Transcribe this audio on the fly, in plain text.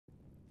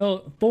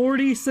Oh,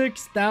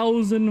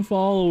 46,000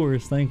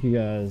 followers. Thank you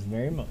guys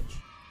very much.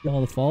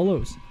 All the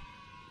follows.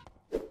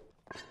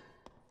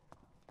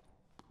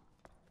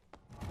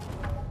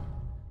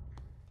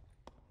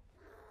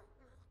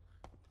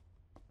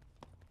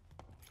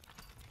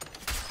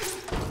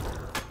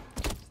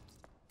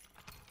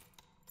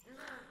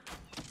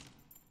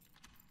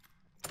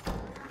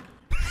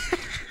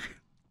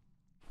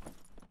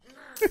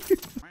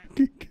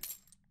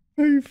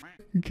 Are you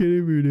fucking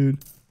kidding me, dude?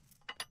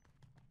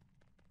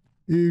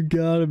 You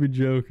gotta be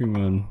joking,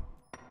 man.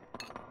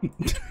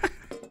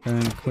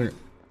 And clear.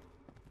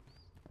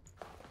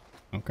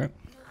 Okay.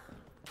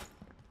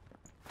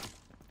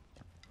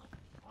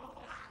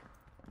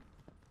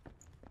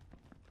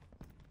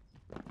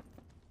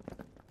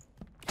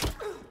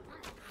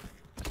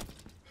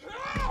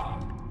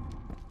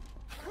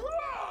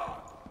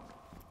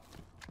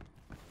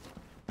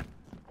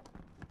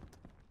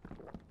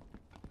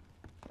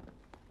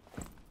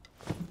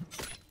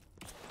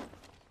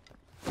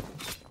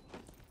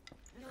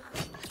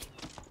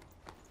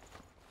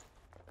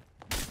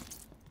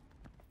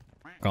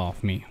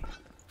 Off me.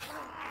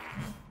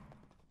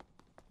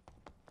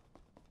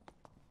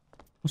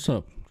 What's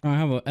up? I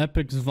have an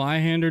epic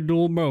Zweihander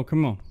duel, bro.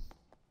 Come on.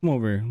 Come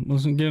over here.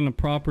 Let's get in a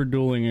proper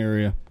dueling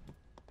area.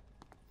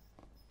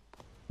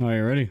 Are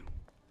you ready?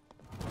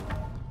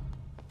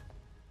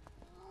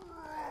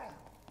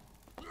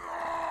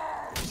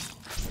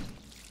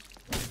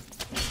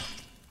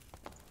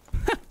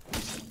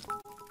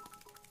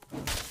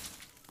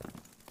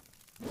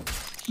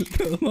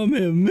 My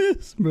man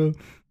missed, bro.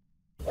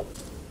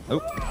 Oh.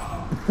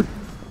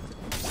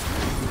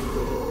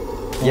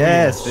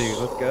 Yes, dude,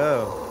 let's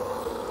go.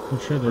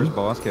 First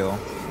boss kill.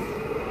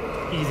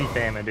 Easy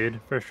famine, dude.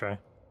 First try.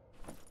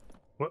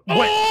 What?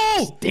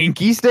 Oh!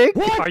 Stinky stick?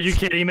 What? Are you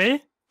kidding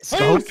me?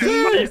 Are you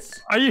serious?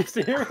 Are you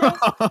serious?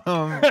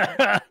 Oh!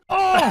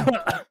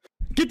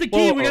 Get the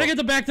key. Whoa. We gotta get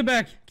the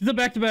back-to-back. Get the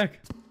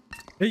back-to-back.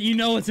 You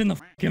know it's in the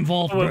fucking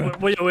vault, bro.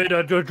 Wait,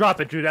 drop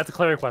it, dude. That's a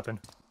cleric weapon.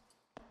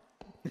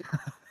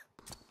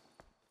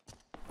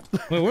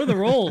 Wait, where are the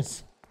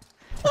rolls?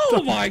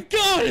 Oh my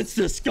god, it's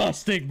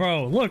disgusting,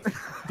 bro. Look,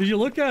 did you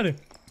look at it?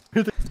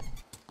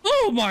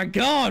 Oh my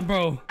god,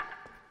 bro.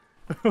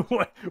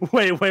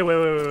 Wait.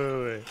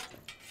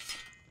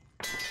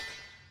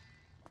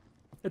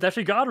 It's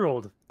actually god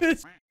rolled.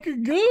 It's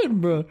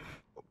good, bro.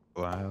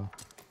 Wow.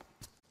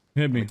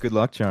 Hit me. Good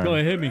luck, charm. Go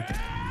ahead, hit me.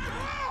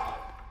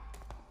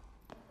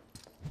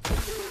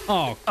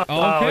 Oh,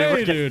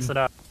 okay, dude.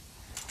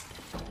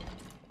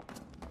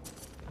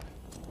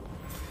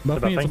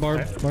 Buff me, it's a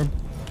barb. Barb.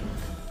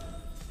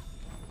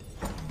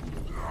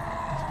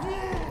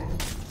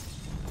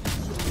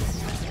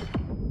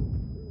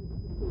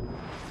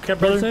 Okay,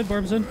 brother.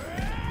 Barb said.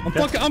 I'm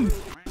fucking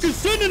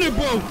sending it,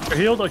 bro. You're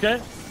healed, okay?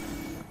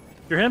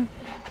 You're him?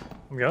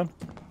 I'm going.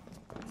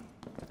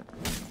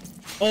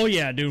 Oh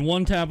yeah, dude.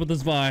 One tap with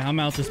this Vi. I'm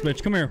out this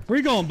bitch. Come here. Where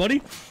you going, buddy?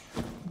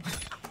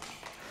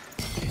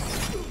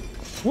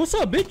 What's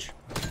up, bitch?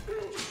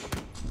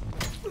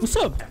 What's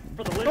up?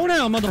 Go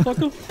down,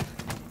 motherfucker.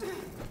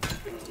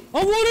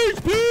 I'm 1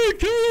 HP!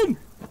 Kill him!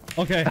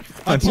 Okay.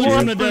 I pulled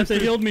him to death. They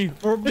healed me.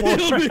 They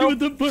healed me with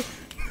the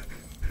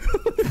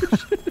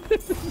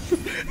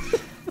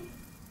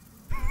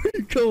Where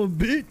you going,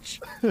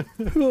 bitch?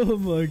 Oh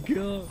my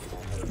god.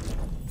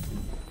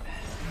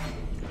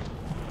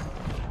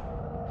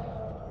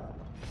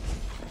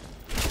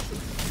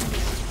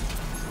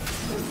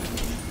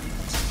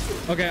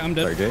 Okay, I'm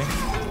dead. Sorry, Jay.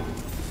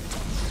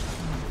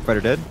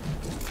 Fighter dead.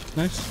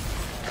 Nice.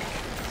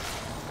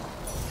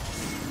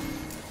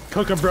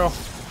 Cook him, bro.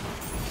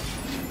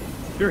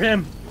 You're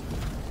him.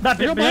 Not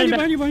behind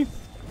you.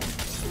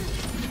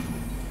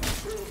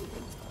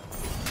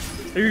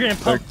 You're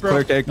getting pumped,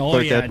 bro. Oh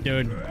yeah,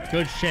 dude.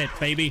 Good shit,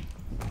 baby.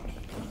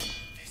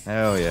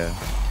 Hell yeah.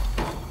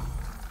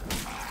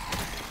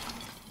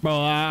 Bro,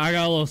 I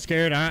got a little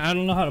scared. I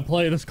don't know how to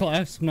play this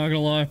class. I'm not gonna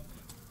lie.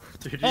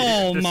 Dude,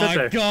 oh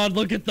my god,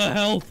 look at the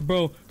health,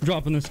 bro. I'm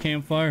dropping this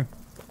campfire.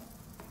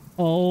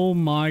 Oh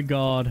my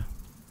god.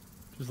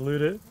 Just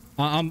loot it.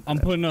 I'm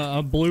putting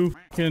a blue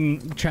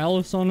fucking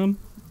chalice on him.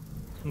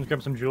 Let's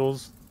grab some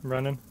jewels. I'm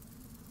running.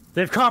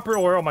 They have copper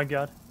ore. Oh my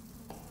god.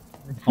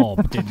 Oh,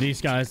 dude, these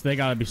guys, they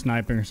gotta be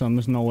sniping or something.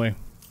 There's no way.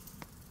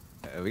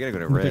 We gotta go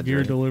to red. The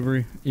gear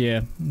delivery.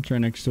 Yeah, it's right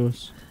next to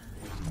us.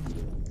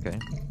 Okay.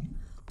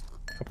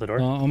 Open the door.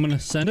 I'm gonna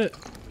send it.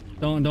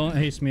 Don't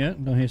haste me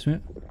yet. Don't haste me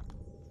yet.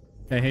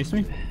 Okay, haste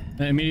me.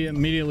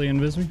 Immediately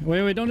invis me.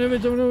 Wait, don't do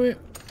it. Don't do it.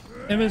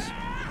 Invis.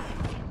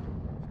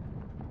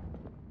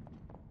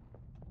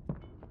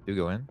 You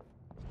go in.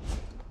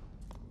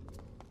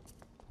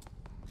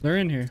 They're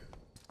in here.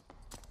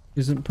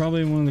 Isn't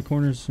probably in one of the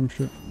corners some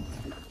shit.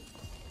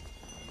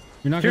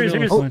 You're not gonna be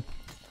able to find.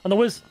 On the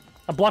whiz.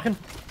 I'm blocking.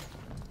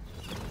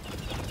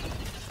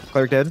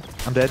 Cleric dead.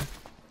 I'm dead.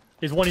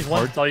 He's one.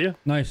 It's all you.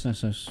 Nice.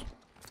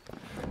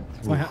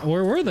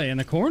 Where were they? In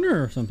the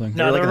corner or something?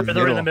 No, they're in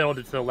the middle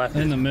to the left.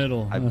 In the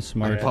middle. That's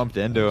smart. I pumped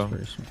into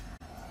him.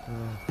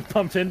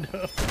 Pumped into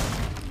him.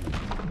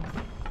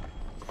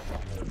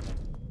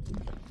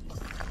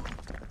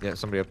 Yeah,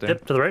 somebody up there.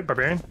 Yep, to the right,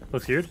 barbarian.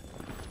 Looks weird.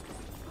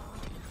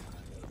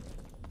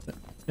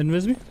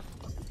 Invis me?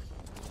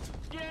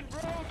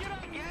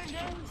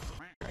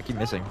 I keep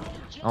missing.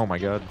 Oh my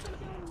god.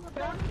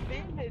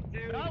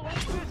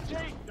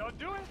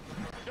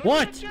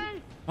 What?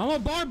 I'm a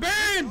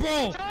barbarian,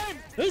 bro!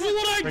 This is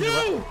what I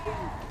do!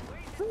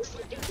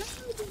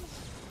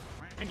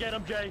 And get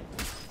him, Jay.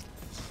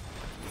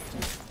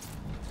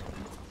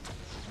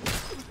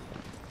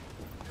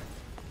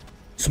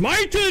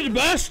 Smited,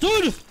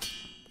 bastard!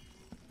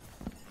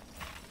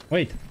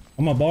 Wait,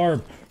 I'm a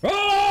barb.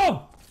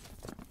 Oh!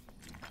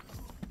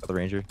 The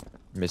ranger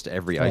missed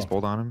every ice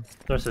bolt on him.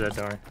 The rest of that,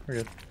 don't worry.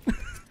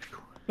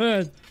 We're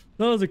good.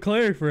 That was a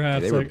cleric for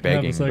half, Yeah, they were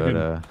begging, half a second.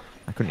 but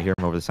I couldn't hear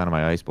him over the sound of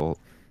my ice bolt.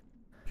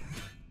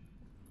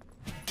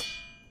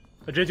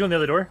 Jay's going the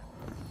other door.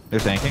 They're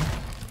tanking.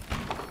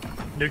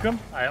 Nuke him.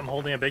 I'm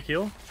holding a big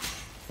heal.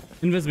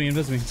 Invis me.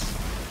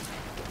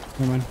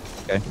 Never mind.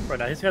 Okay. Right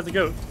now, he has a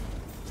goat.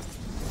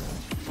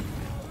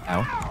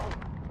 Ow.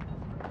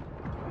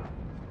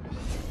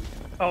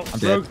 Oh, I'm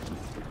rogue.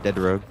 dead. Dead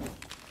to rogue.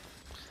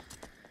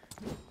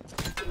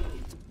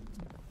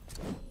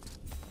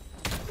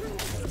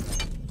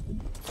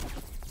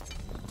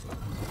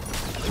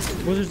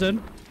 Wizard's dead.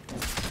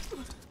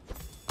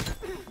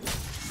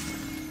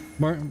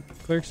 Martin,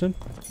 cleric's dead.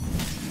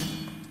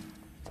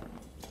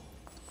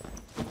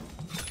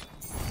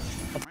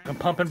 I'm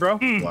pumping, bro.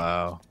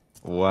 Wow.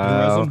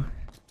 Wow.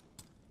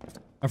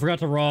 I forgot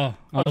to raw.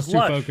 I was too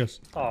Lush.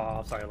 focused.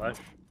 Oh, sorry, Lush.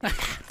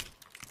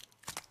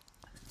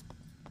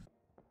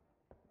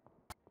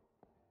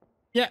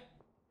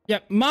 Yeah,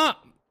 Mom.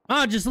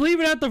 Just leave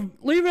it at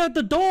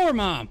the door,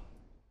 Mom.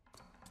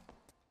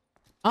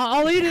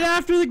 I'll eat it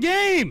after the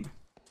game.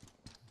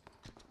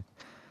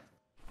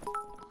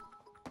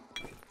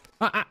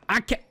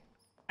 I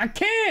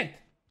can't.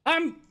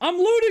 I'm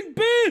looting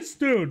bits,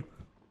 dude.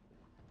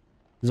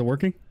 Is it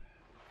working?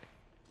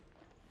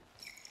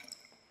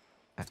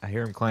 I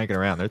hear him clanking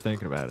around. They're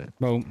thinking about it.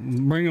 Bro,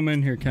 bring them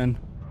in here, Ken.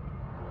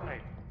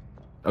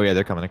 Oh yeah,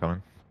 they're coming. They're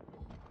coming.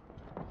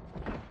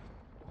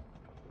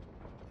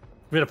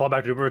 We gotta fall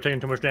back, dude. We're taking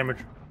too much damage.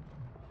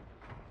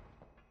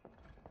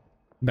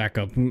 Back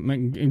up.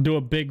 Do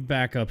a big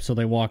backup so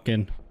they walk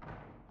in.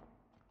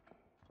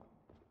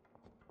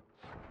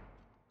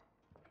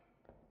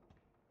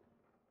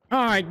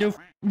 All right, dude.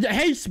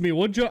 Haste me,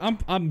 would you?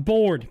 I'm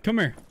bored. Come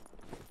here.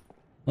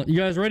 You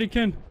guys ready,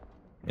 Ken?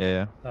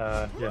 Yeah.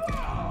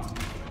 Yeah.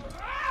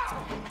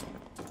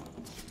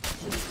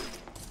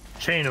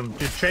 Chain him,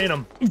 dude. Chain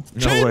him.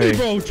 Chain me,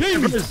 bro.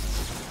 Chain me.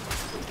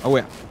 Oh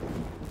yeah.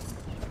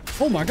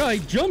 Oh my god, he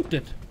jumped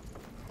it.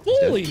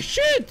 Holy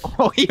shit!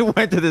 Oh, he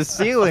went to the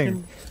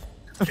ceiling.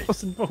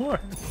 Jason Bourne.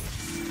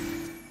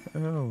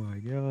 Oh my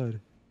god.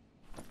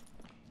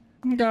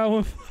 Guy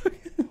went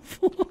fucking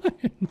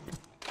flying.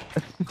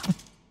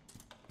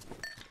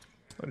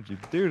 What did you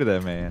do to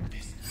that man?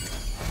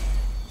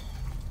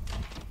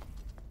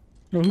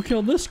 Bro, who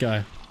killed this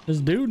guy? This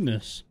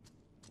dudeness.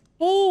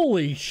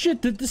 Holy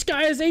shit, this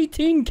guy has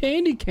 18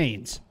 candy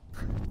canes.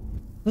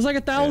 That's like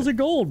 1,000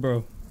 gold,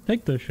 bro.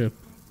 Take this shit.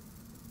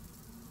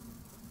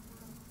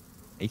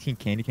 18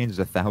 candy canes is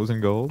 1,000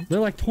 gold? They're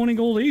like 20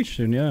 gold each,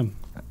 dude, yeah.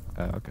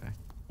 Oh, okay.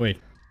 Wait.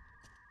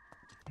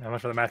 I'm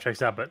not sure the match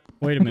checks out, but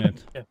Wait a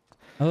minute. Yeah.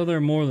 I thought there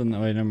were more than that.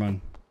 Wait, never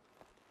mind.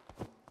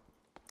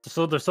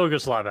 so they're still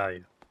good slot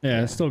value.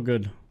 Yeah, it's still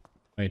good.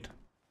 Wait.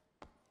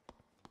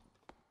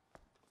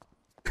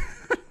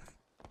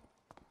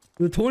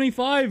 The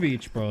 25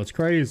 each, bro. It's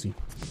crazy.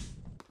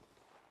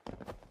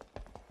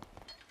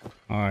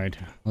 Alright,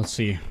 let's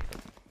see.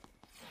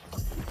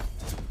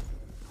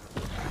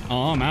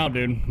 Oh, I'm out,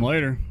 dude.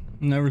 Later.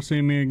 Never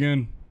see me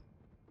again.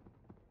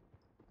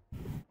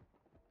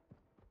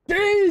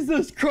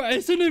 Jesus Christ,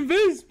 it's an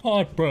invis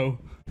pot, bro.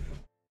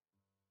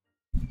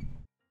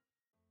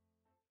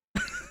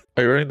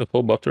 Are you running the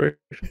full buff duration?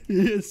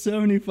 Yeah,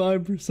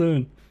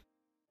 75%.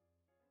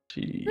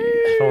 Jeez.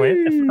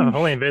 If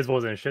only invisible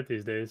isn't shit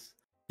these days.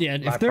 Yeah,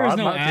 My if there is prod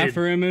no mod, dude.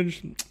 after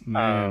image,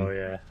 man. Oh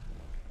yeah.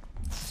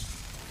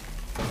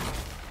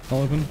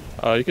 I'll open.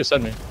 You can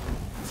send me.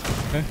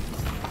 Okay.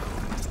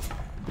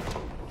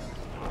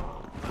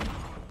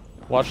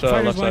 Watch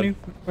Fighters left on side. you.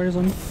 Fighters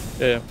on you.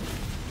 Yeah.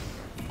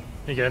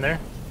 You get in there?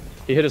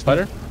 He hit his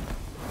spider.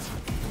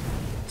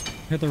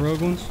 Hit the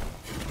rogue ones.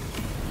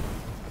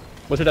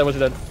 What's your dead? What's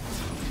your dead?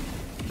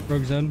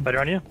 Rogue's dead. Better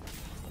on you.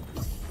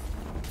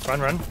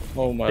 Run.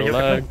 Oh my Take it,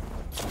 leg.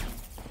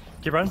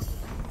 Keep running.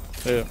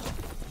 Yeah.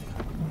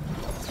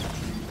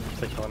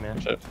 They kill him, man.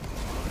 Shit.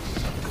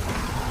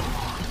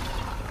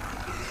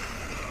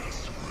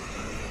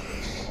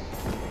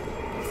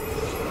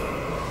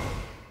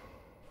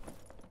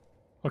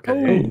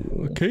 Okay.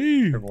 Oh,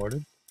 okay.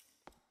 Rewarded.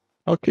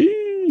 Okay.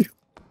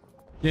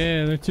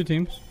 Yeah, there are two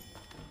teams.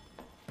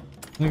 I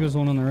think there's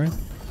one on the right.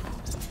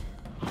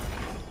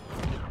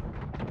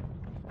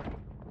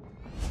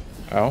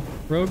 Ow.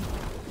 Rogue.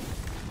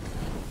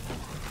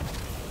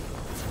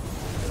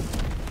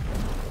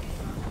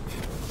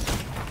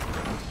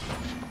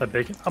 A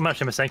big. I'm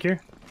actually a Sank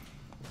here.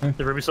 Okay.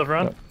 The Ruby stuff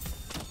around. Yep.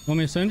 Want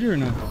me to send you or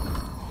no?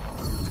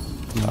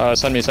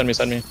 Send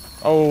me.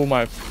 Oh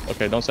my.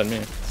 Okay, don't send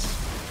me.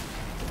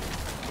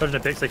 Put in a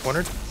big, they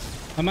cornered.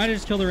 I might have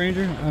just killed the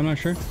ranger. I'm not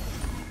sure.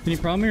 Can you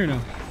problem me or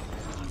no?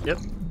 Yep,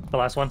 the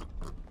last one.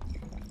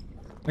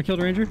 I killed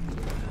the ranger.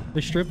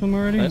 They strip him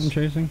already. Nice. I'm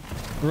chasing.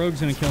 The rogue's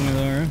gonna kill me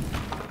though, right?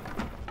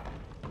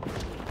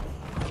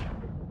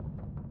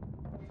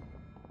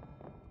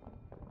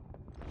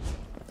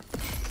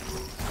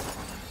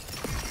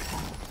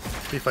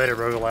 We fight a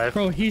rogue alive.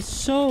 Bro, he's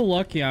so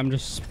lucky. I'm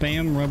just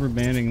spam rubber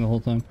banding the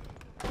whole time.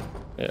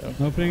 Yeah.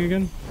 Opening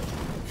again.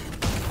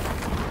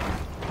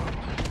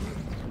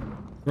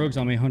 Rogue's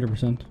on me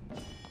 100%.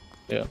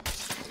 Yeah.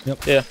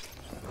 Yep. Yeah.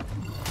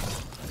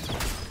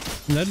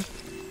 I'm dead.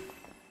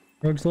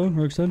 Rogue's low.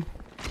 Rogue's dead.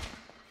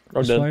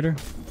 Rogue dead. Spider.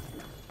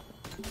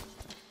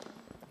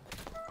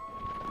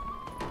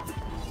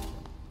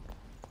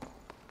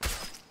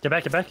 Get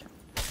back, get back.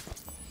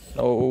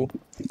 No.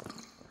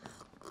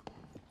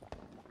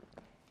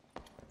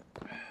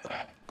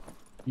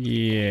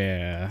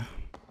 Yeah.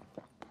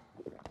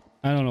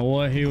 I don't know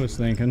what he was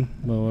thinking,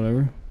 but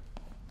whatever.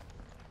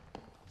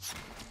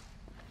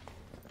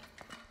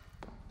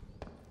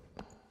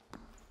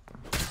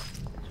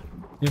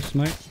 Yes,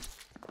 mate.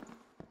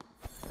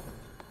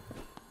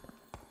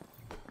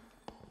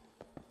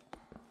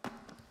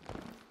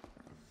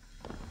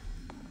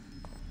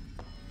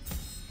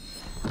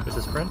 Is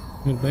this friend?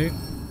 Good bait.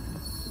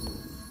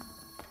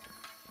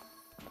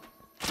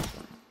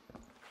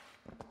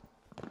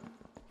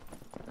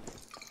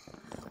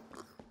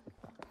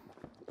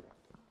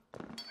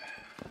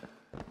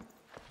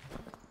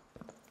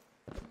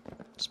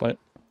 Smite.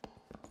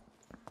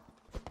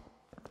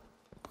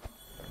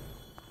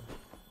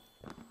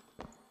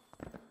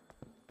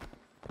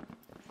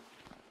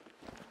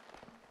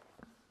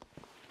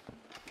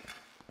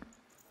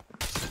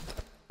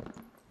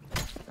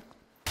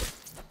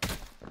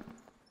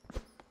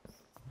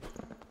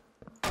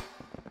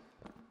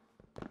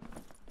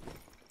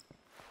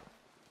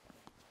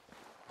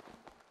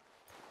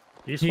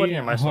 You He sweating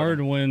or my hard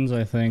wins,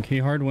 I think. He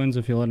hard wins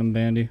if you let him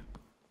bandy.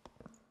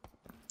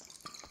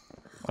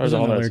 There's a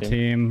whole another other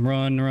team.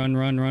 Run.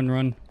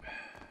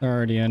 They're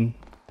already in.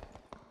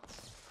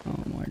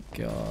 Oh my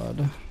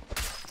god.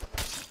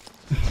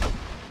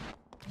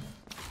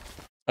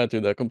 I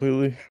threw that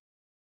completely.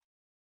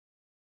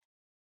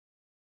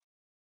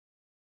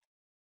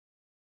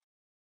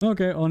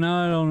 Okay, well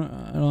now I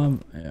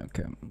don't yeah,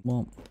 okay.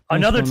 Well,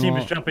 Another team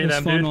is jumping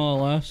them, fun dude. while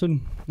it lasted,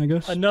 I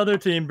guess. Another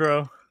team,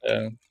 bro.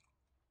 Yeah.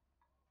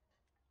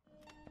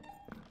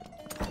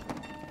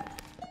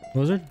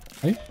 Wizard?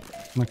 Hey?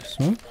 Like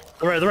smoke?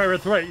 The right.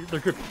 They're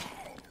good.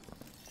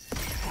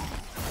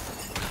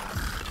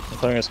 I'm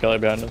throwing a skelly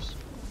behind us.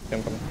 Okay,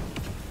 I'm coming.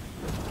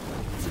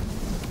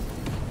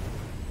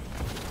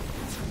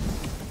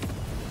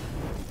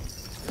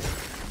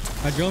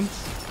 I jumped.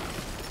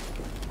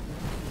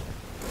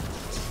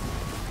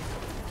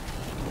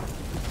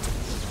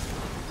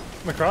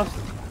 I'm across.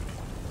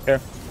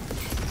 Here.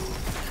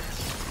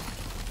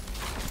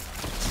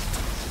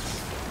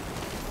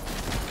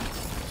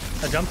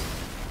 I jumped.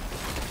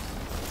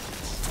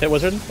 Hit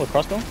wizard with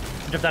crossbow.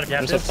 Jumped out if you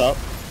I'm have just to. up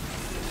top.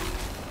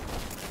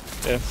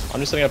 Yeah,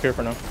 I'm just sitting up here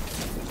for now.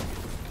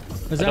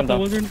 Is that the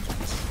wizard?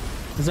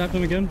 Is that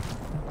him again?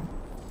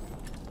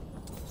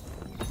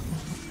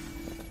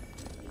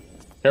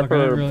 Care Okay, I for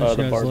didn't realize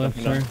the you guys bar.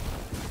 left, sorry.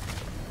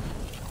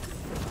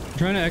 I'm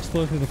trying to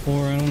explode through the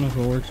floor. I don't know if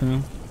it works or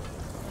not.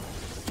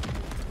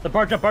 The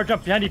bar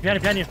jump behind you. I'm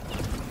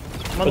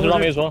on the Wizard on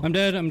me wizard. as well. I'm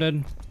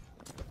dead.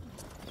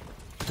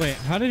 Wait,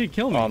 how did he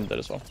kill me? Oh, I'm dead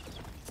as well.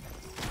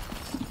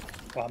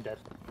 Oh, I'm dead.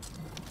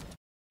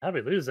 How'd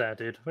we lose that,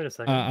 dude? Wait a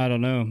second. I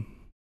don't know.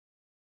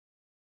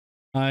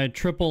 I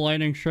triple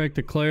lightning strike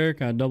the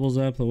cleric. I double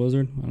zap the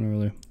wizard. I don't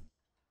really.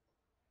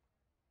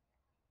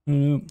 I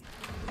don't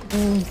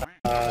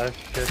know.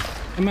 Shit.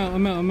 I'm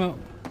out.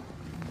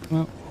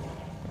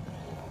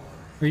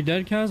 Are you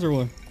dead, Kaz, or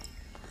what?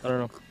 I don't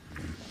know.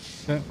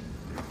 Okay.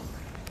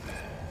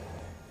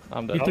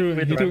 I'm He dead.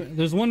 threw.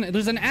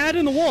 There's an ad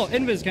in the wall.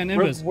 Invis, Ken.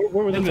 Invis.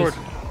 Where was the sword?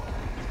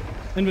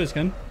 Invis,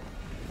 Ken.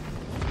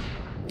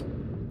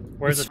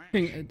 Where's it?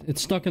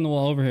 It's stuck in the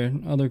wall over here.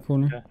 Other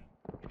corner. Okay.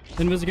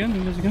 Invis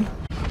again.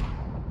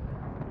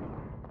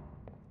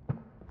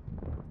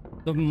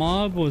 The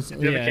mob was. Do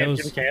you have a Yeah, camp? it was.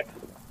 Do you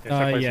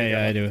have a camp?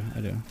 Yeah,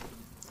 I do.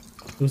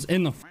 It was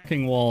in the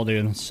fucking wall,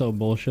 dude. That's so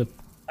bullshit.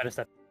 I just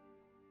said.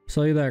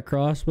 Sell you that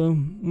crossbow?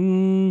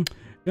 You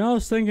know, I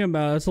was thinking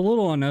about it. It's a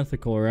little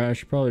unethical, right? I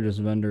should probably just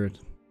vendor it.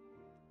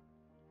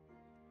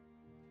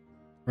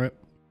 Right.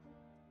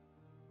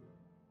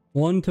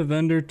 1 to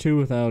vendor, 2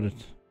 without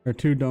it. Or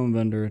 2 don't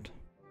vendor it.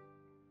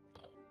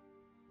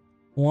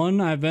 1,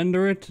 I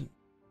vendor it.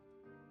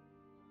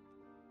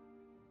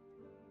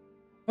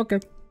 Okay.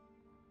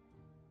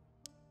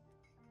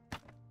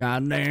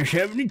 Goddamn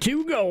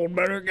 72 gold,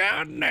 brother.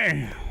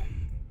 Goddamn.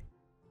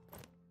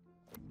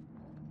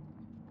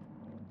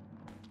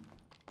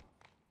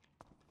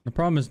 The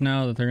problem is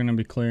now that they're going to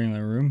be clearing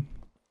their room.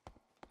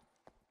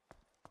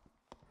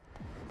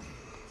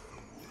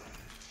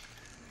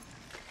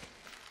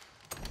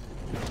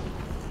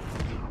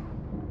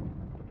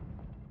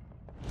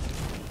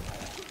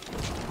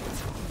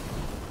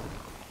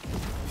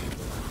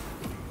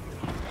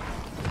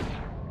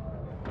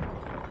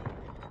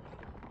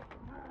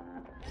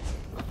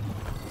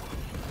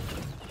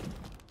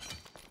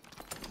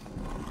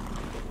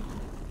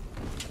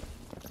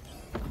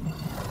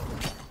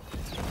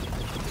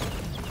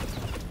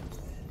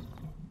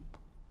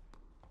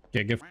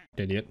 Yeah, get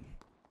f***ed, idiot.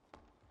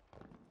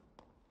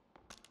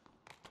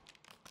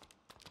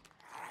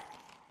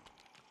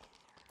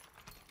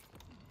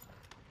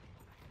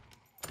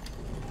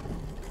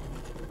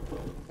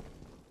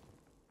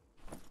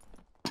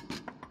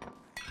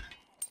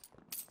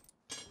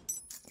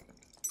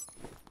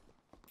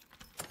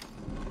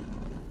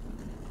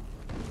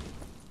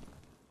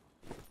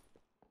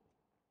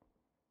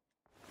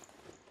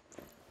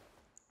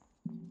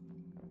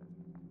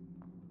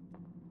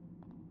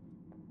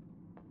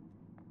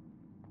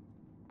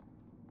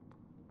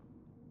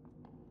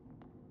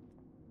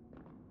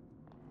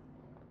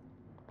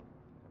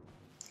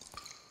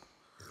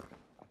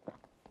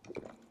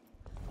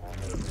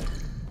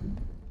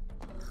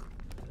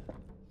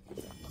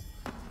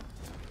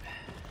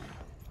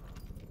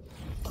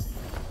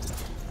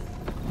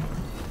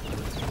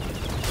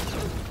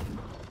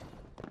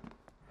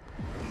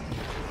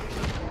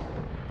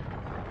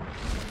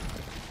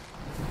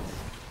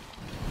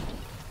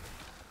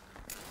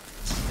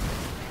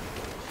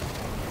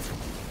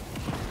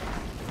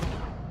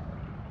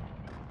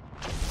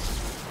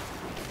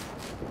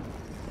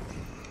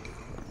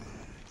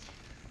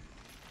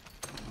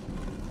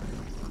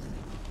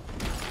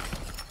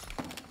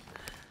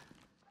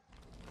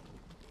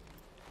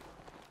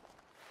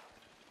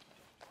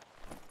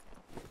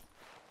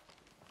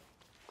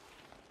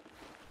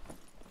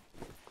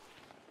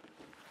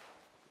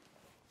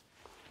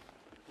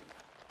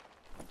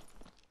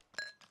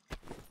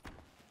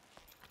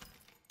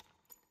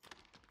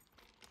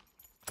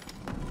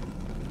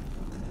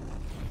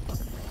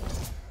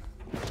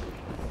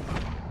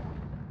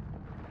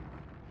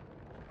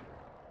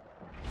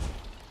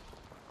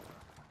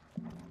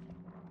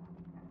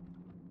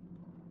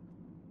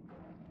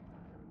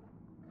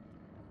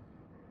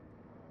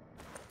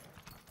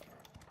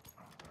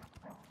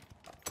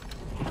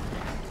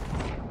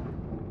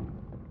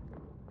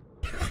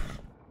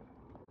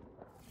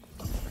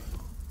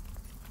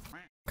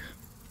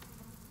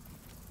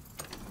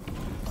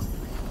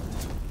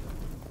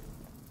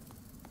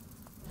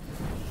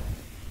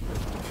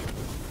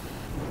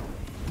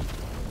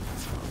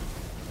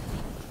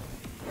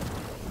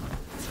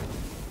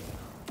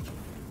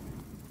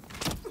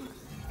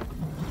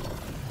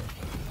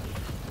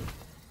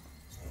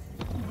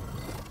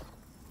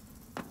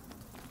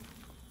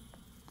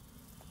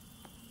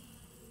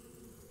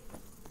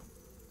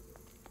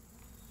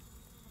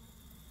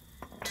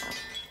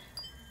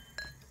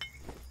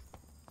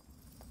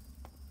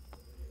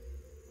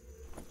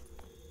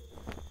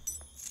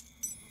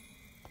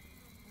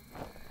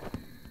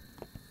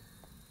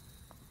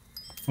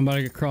 I'm about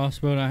to get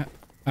crossbowed.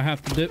 I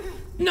have to dip.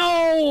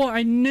 No!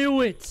 I knew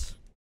it!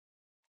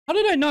 How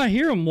did I not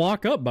hear him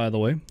walk up, by the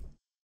way?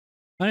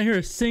 I didn't hear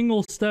a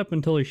single step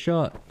until he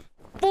shot.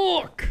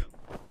 Fuck!